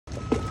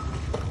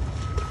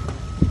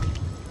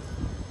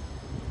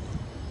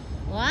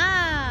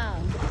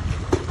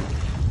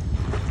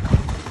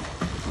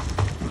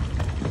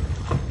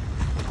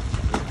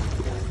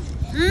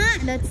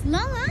That's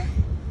Lola.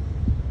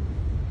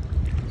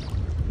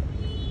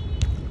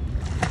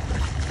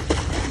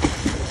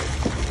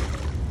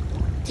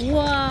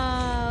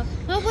 Wow.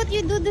 How about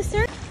you do the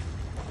surf?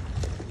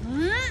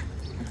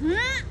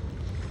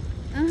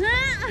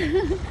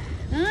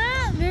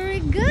 Very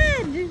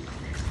good.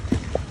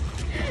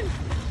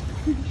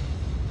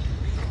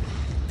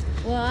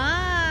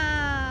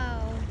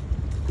 Wow.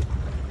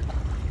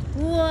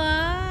 Wow.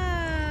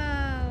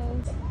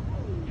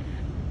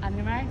 On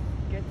your mark,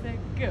 get set,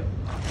 go.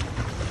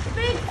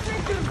 Big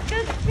circle,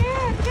 good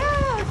girl,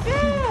 go.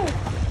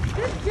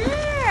 Good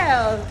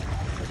girl.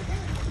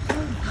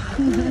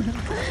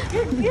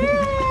 Good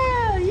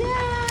girl,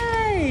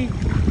 yay.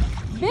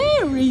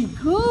 Very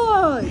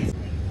good.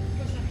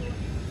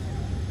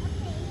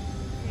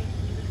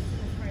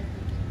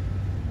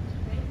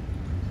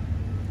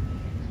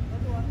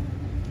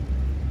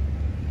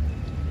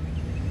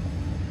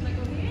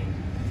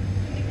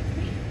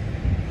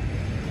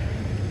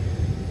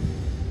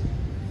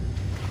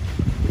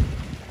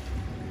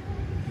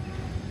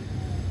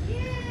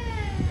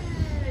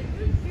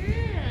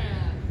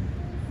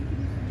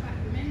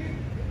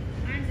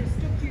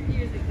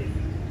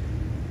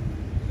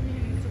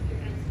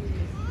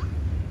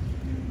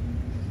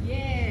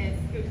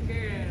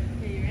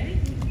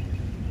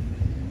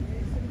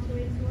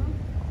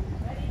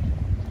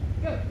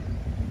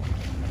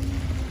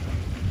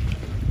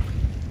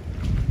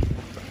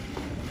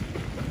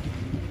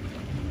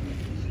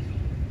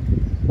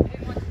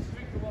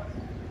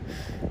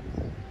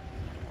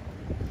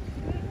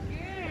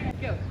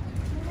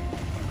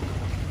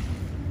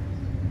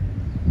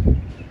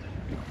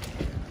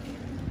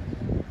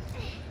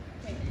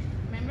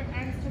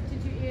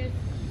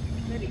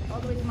 All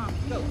the way to mom.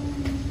 Go.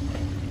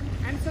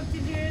 Arms up to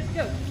yours.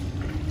 Go.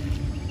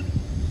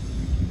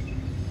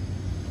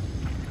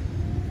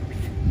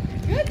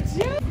 Good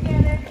job.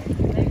 Together.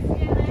 Legs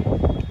together.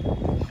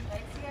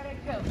 Legs together.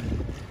 Go.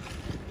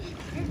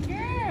 Good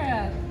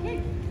girl.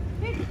 Kick.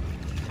 Kick.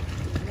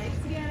 Legs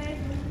together.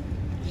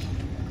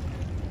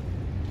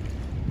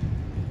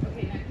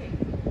 Okay, now kick.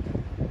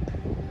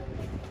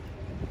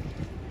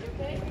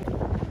 Okay.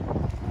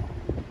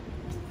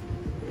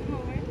 Come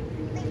over.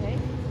 Okay.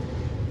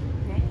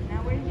 Okay, now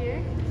we're here.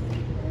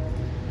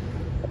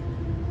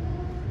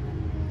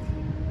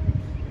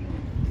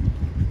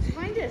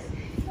 Find us.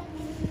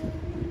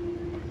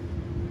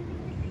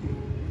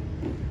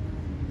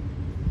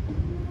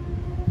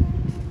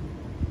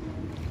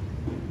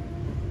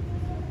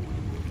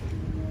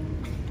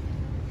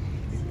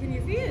 Can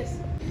you see us?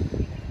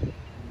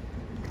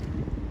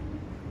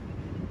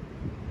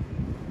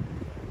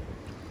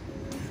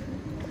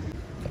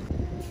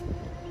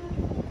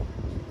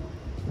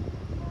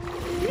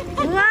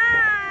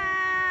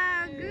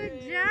 Wow! Good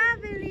job,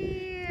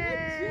 Elise!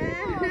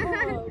 Good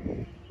job.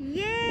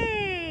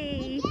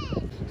 Yay!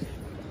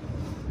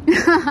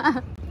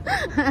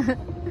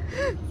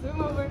 Swim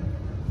over.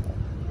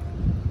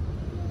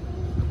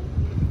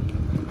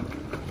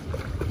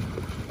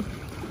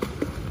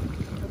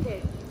 Okay.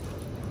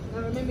 Now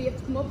remember, you have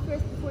to come up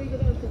first before you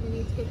get out because you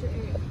need to get your air.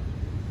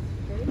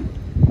 Ready?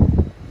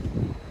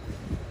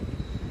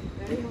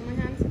 Ready? Hold my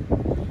hands.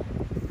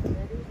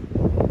 Ready?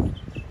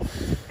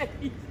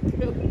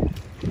 Go.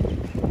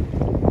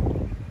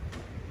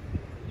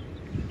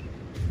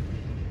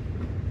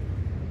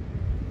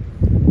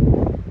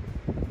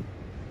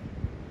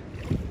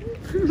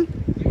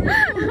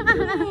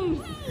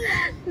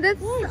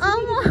 That's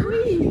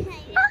almost.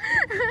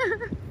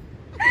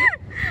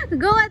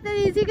 Go,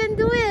 Elise, you can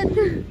do it.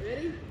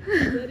 Ready?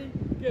 Ready?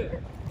 Go.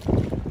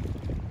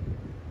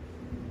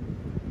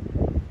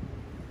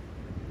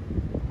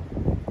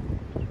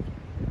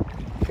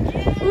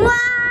 Wow!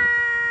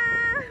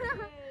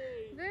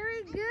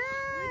 Very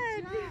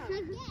good.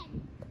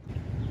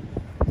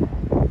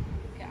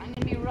 Okay, I'm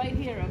gonna be right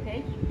here,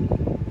 okay?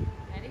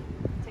 Ready?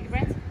 Take a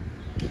breath.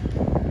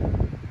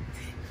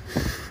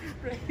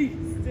 Ready,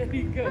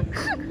 steady, go.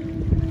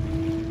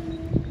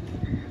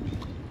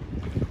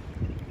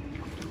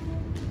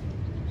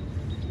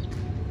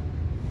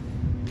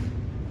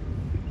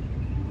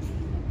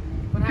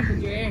 What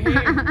happened to your hair?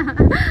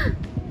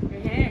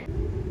 Your hair.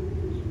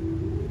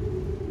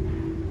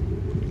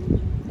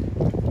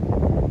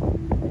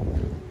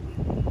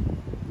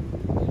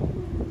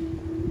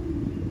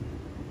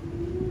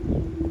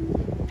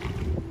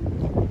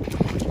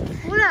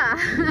 Hula.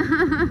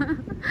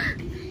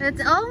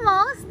 That's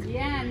almost.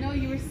 Yeah, no,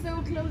 you were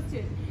so close to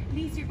it. At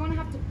least you're going to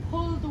have to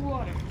pull the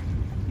water.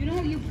 You know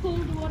how you pull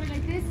the water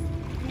like this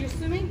when you're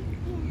swimming?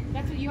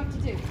 That's what you have to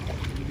do.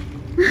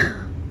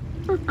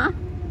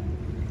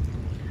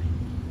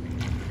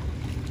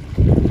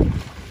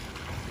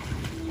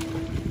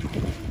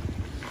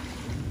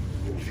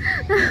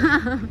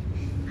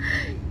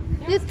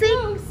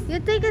 You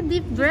take a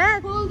deep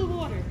breath. Pull the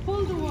water,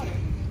 pull the water.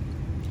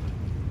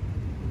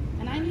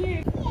 And I'm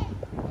here.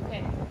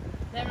 Okay.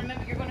 Then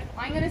remember,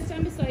 I'm gonna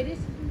stand beside it.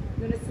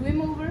 You're gonna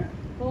swim over,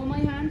 hold my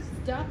hand,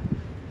 stop.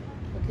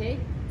 Okay?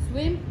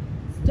 Swim,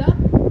 stop,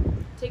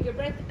 take your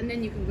breath, and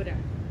then you can go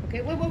down.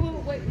 Okay?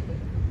 Wait.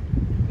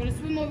 going to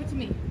swim over to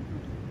me.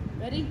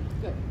 Ready?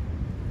 Go.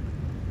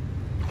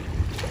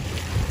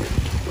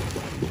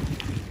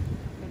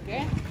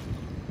 Okay.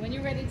 When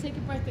you're ready, take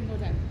a breath and go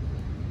down.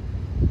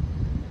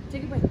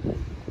 Take a breath.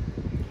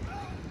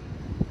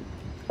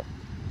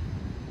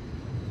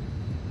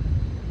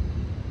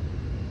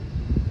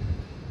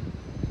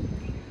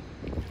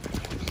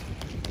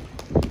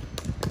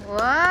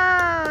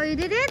 Wow, you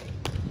did it?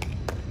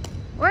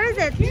 Where is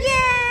it?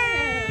 Yay!